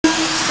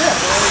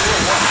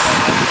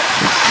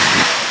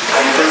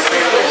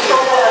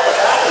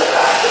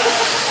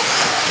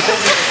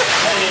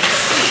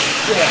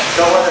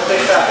with the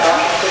six back, huh?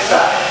 Six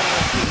back.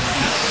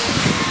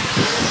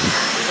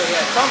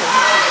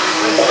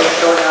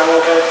 Short down a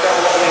little bit,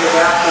 double opening the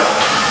gap.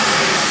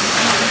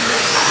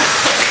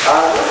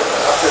 Up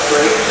to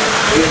three.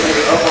 He's going to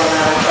be up on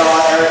that install.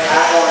 Eric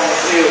Adwan in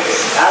two.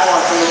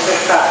 Adwan from the six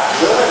back.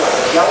 Lewin with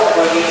the yellow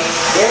buggy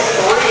in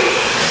three.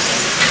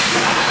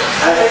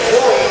 And I think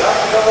Willie up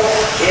to double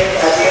in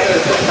at the end of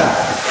the six back.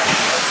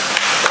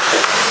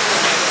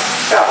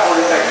 Got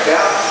 40 seconds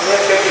down. He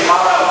has 50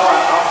 miles an hour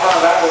out front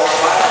of Adwan.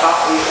 Right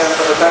top of these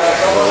for the second.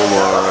 Oh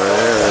my.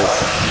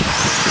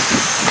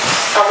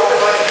 Now we're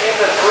going to in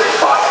the three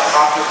spot.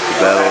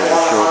 Battle of the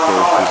short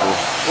course people.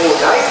 Oh,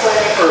 nice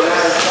landing for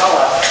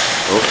Manasella.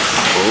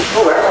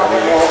 Oh, everyone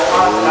in the wall.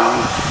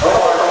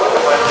 Oh,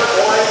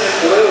 orange and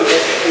blue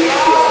getting the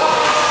infield.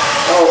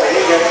 Oh, they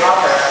didn't get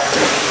caught there.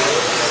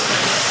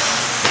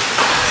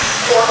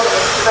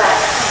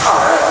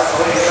 Alright, let's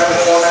go ahead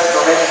and 4 minutes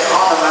remaining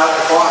on the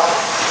mountain clock.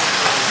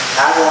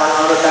 Adwan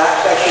on the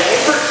back section. In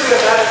pursuit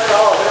of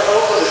Manasella, they're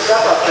over the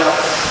step-up jump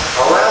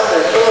around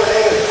their Killer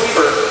Negative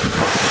sweeper.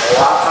 A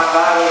lot of time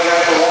by, we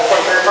got for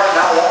 1.3 front,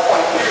 now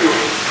 1.2.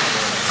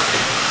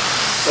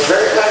 So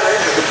very tight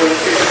ranges between the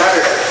two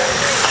competitors.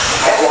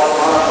 Adwan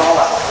on the call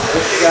out.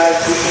 Let's see guys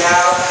tweeting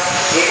out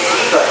in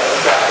Eva in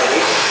the track city.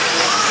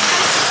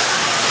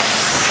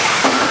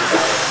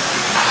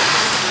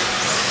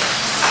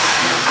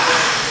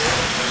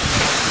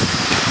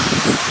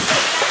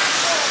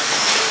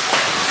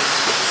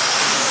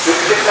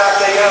 Six back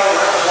they go around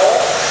the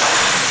hole.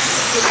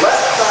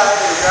 Left side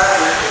is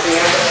driving to the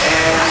end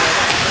and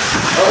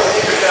over the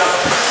kicker jump.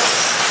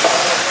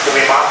 Could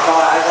be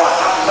Montana, Adwan,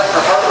 top and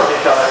second apart from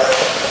each other.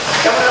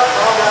 Coming up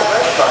on that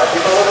right side,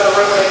 give a little bit of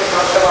room they can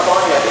come up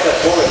on you. I think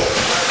that's Willie.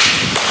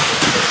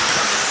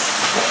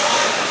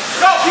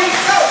 Go, Pete,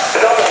 go!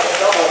 Double,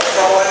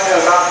 throw into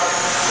the mountain.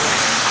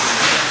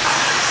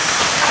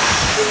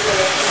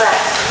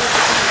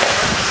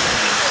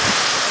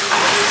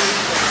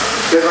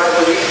 Good run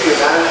for these two,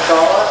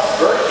 Manasella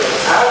versus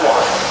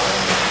Adwan.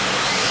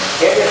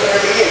 In this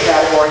intermediate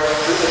category,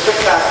 through the six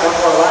pack, one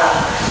more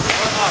lap.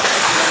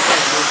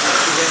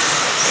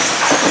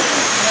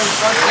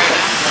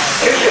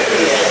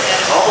 2:15,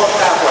 almost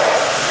halfway.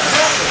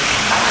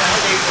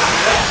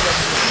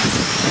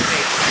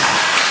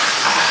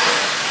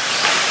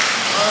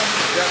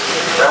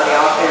 Around the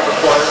off-camber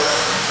corner.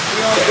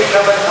 If we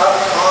coming up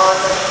on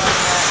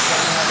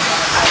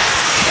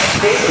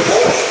David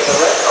Boyd in the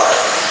red car,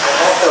 and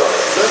also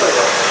Lily.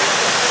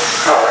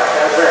 Alright,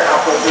 that's there.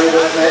 Halfway through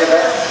this main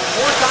event.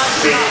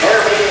 The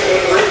intermediate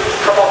age group,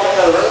 come up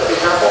into the room, be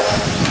careful.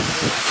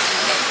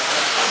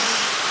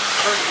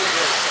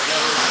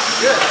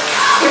 Good.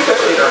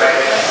 2:15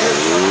 remaining.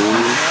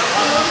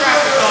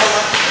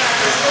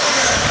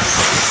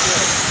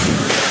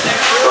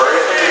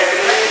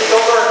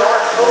 Silver and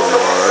orange, silver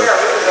and clear.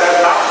 Look at that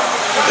top.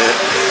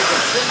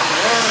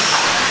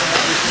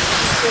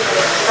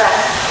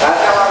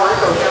 That's how my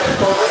Rico gets to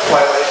pull this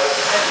slightly.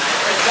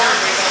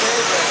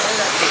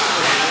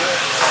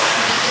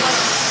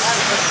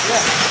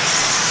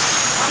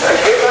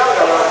 Give out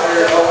around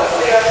here,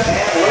 Valencia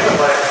and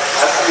Liverpool.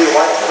 That's going to be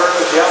white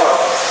versus yellow.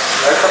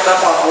 They're coming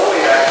up on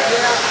Woolly next.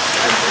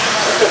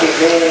 That's going to be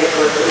mayonnaise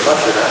versus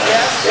mustard.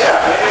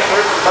 Yeah, mayonnaise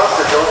versus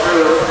mustard. Go through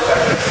the room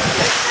section.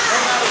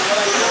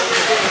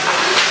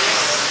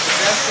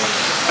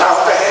 Now,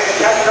 okay,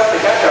 hey, catching up to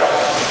ketchup.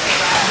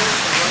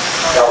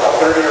 Got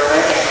 1:30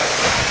 remaining.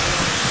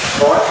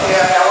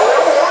 Valencia, now, oh,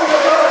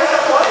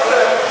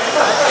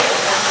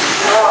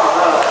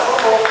 no.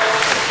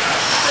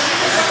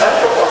 That's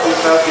football team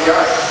smells you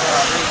guys.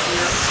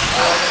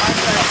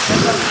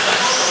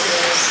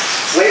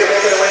 Leader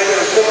making their way to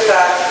the six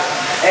pack.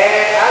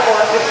 And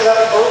Adwan picks it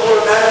up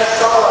over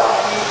Manasella.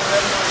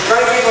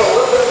 Trying to give him a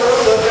little bit of room.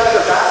 Those guys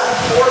are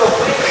battling for the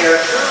win here.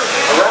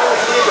 Around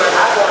the keeper,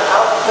 Adwan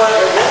out in front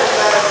of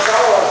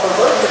Manasella for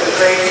most of the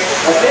race.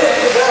 A minute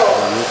to go.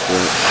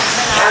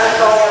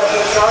 Manasella and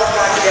the Sharks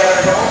back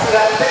together. Going to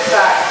that six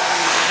pack.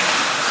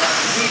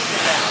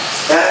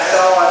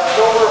 Manasella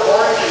silver,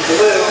 orange, and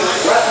blue.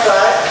 Left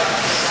side.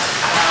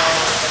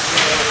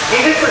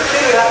 He's in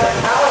pursuit of that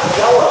metallic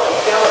yellow. He's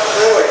down the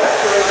thruway.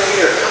 That's over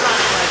here.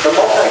 The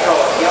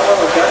multicolor, yellow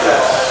and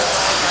gunmetal.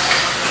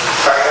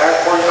 Alright guys,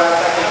 45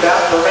 seconds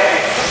down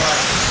remaining.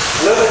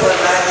 Lewin,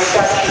 man, he's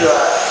got you,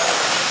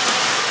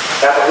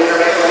 got the leader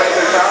making the way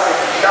through the crowd.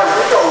 Got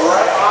Rico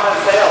right on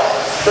his tail.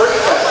 30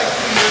 seconds.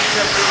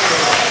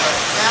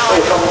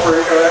 Little trouble for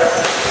Rico there.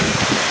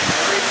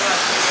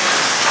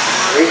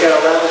 Rico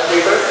around the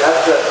sweeper.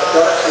 That's the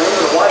dark blue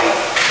and white.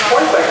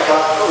 20 seconds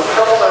left. Little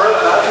trouble in the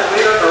rhythm. That's your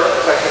leader in the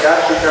rhythm section.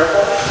 Guys, be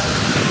careful.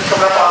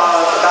 Coming up on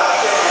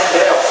Sebastian and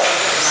Dale.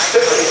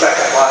 50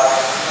 seconds left.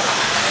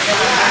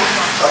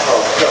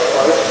 Uh-oh, so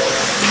close.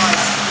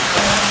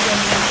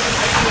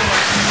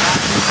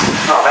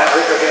 Oh man,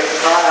 Rico getting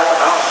caught at the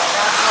mountain.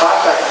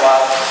 5 seconds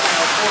left.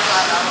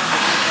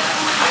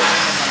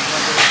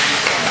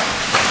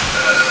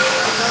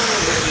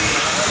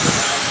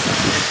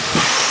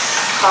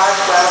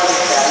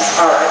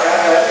 Alright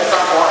guys, that's the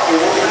front block.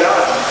 We will be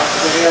done.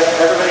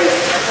 Everybody's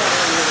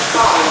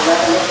All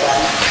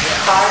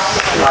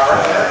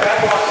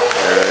right,